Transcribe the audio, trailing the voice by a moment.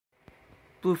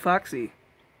Blue Foxy,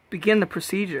 begin the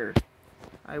procedure.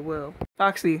 I will.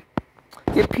 Foxy,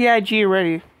 get PIG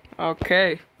ready.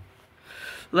 Okay.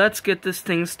 Let's get this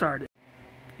thing started.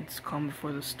 It's calm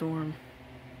before the storm.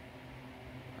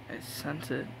 I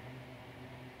sense it.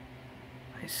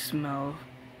 I smell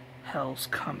hell's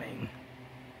coming.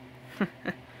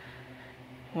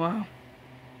 Wow.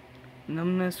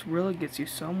 Numbness really gets you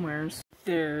somewheres.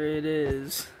 There it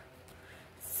is.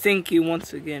 Thank you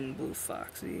once again, Blue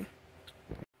Foxy.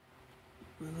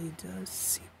 Really does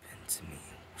seep into me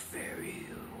very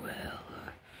well.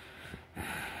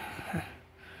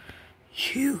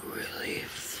 You really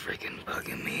freaking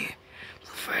bugging me,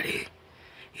 Blue Freddy.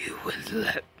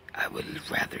 I would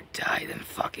rather die than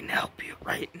fucking help you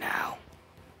right now.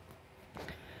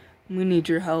 We need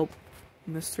your help,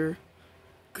 mister.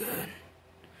 Good.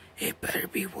 It better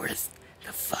be worth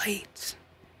the fight.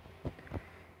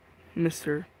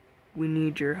 Mister, we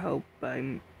need your help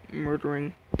by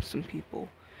murdering some people.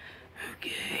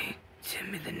 Okay, tell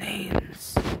me the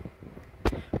names.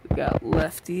 We got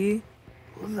Lefty.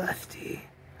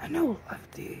 I know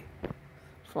Lefty.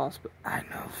 Frostbear. I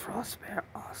know Frostbear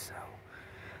also.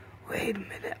 Wait a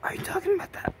minute, are you talking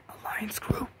about that Alliance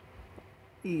group?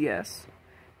 Yes.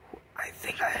 I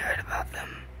think I heard about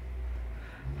them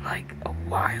like a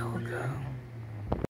while ago.